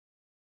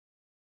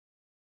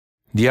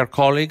Dear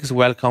colleagues,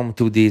 welcome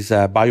to this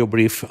bio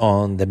brief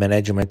on the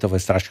management of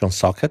extraction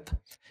socket.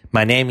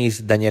 My name is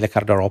Daniele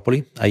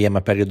Cardaropoli. I am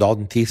a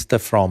periodontist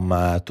from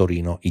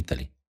Torino,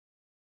 Italy.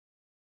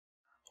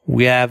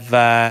 We have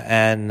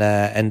an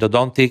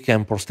endodontic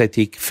and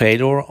prosthetic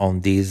failure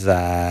on this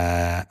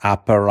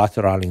upper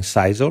lateral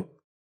incisor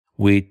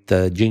with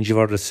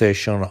gingival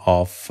recession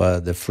of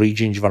the free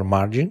gingival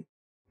margin,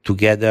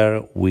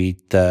 together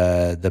with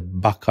the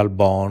buccal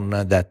bone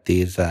that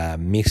is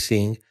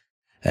missing,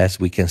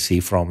 as we can see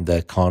from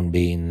the cone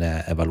beam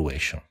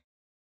evaluation.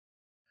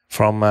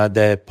 From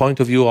the point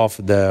of view of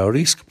the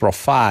risk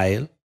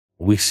profile,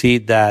 we see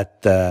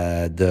that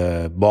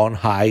the bone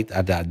height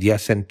at the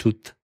adjacent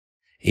tooth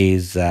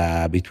is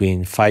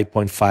between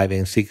 5.5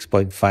 and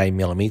 6.5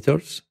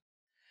 millimeters.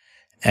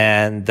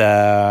 And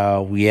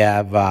we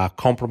have a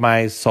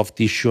compromised soft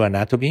tissue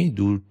anatomy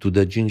due to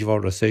the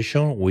gingival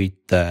recession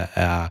with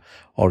a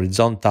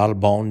horizontal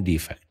bone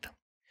defect.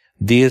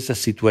 This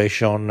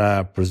situation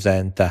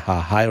presents a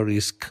high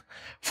risk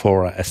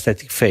for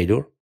aesthetic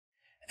failure,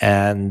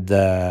 and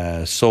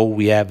so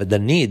we have the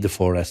need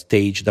for a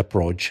staged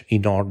approach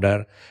in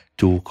order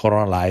to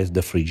coronalize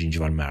the free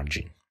gingival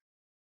margin.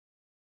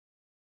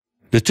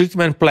 The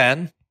treatment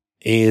plan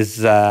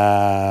is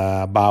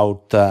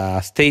about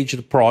a staged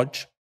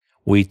approach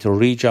with a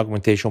ridge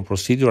augmentation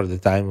procedure at the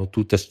time of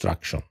tooth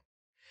extraction.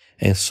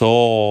 And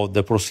so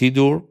the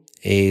procedure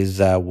is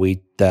with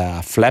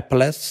a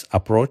flapless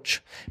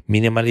approach,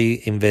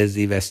 minimally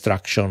invasive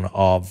extraction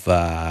of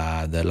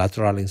the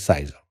lateral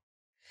incisor.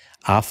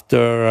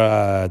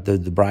 After the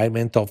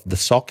debridement of the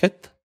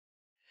socket,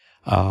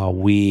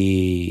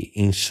 we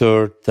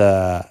insert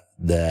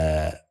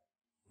the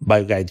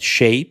Bio-Gide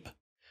shape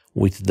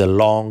with the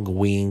long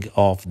wing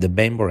of the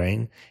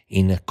membrane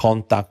in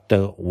contact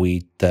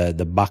with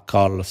the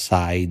buccal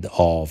side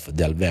of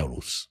the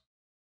alveolus.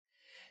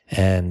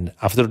 And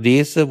after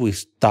this, we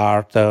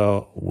start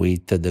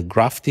with the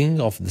grafting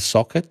of the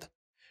socket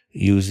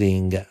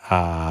using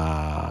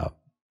a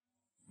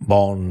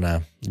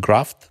bone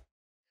graft.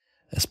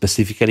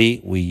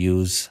 Specifically, we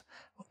use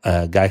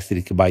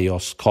Geistlich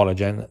Bios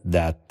collagen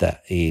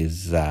that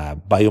is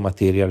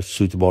biomaterial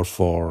suitable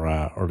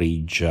for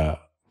ridge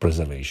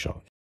preservation.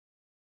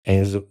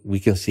 As we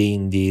can see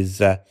in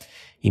this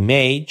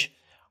image,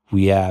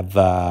 we have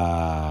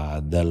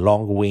the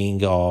long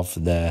wing of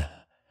the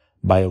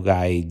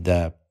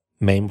Bio-Gide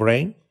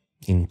membrane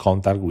in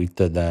contact with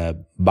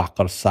the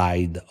buccal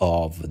side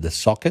of the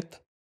socket.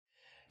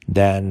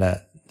 Then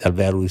the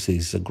alveolus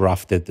is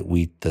grafted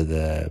with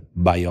the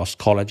Bios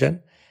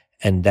collagen,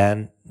 and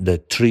then the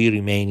three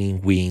remaining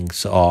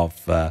wings of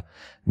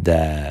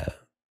the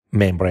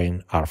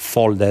membrane are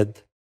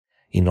folded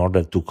in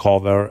order to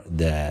cover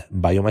the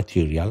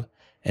biomaterial,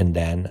 and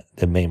then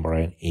the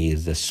membrane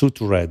is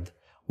sutured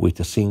with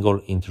a single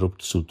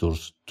interrupt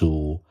sutures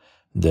to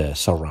the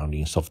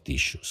surrounding soft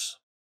tissues.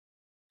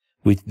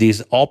 With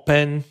this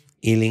open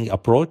healing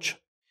approach,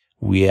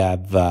 we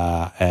have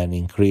an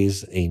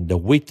increase in the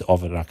width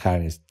of the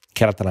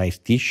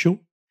keratinized tissue,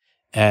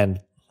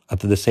 and at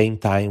the same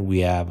time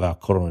we have a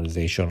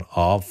coronalization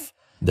of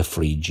the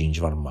free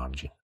gingival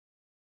margin.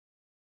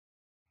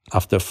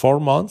 After 4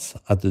 months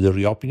at the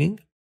reopening,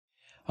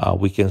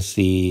 we can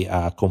see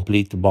a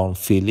complete bone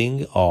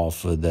filling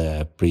of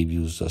the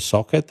previous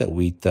socket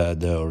with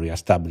the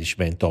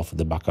reestablishment of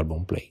the buccal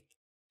bone plate.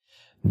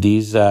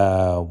 This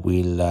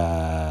will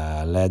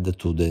lead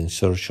to the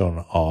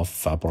insertion of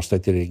a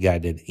prosthetically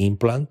guided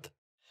implant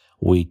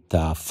with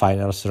a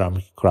final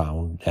ceramic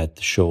crown that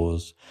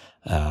shows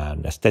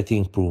an aesthetic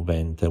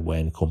improvement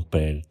when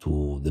compared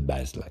to the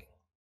baseline.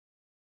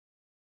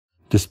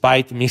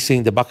 Despite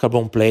missing the buccal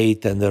bone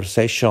plate and the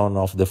recession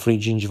of the free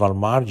gingival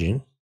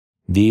margin,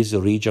 this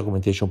ridge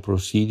augmentation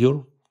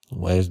procedure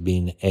has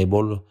been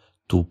able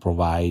to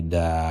provide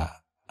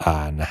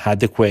an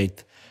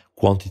adequate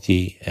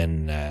quantity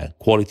and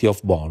quality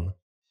of bone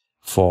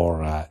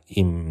for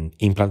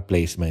implant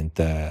placement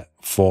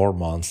 4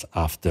 months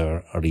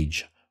after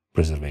ridge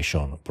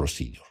preservation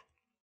procedure.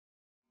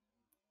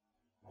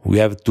 We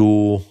have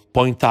to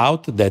point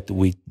out that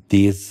with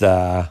this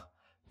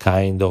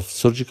kind of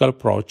surgical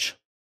approach,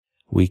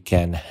 we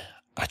can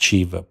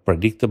achieve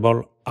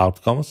predictable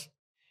outcomes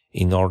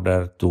in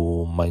order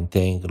to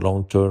maintain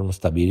long-term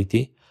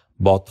stability,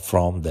 both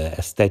from the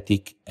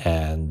aesthetic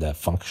and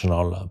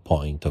functional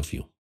point of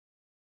view.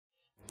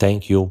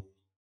 Thank you.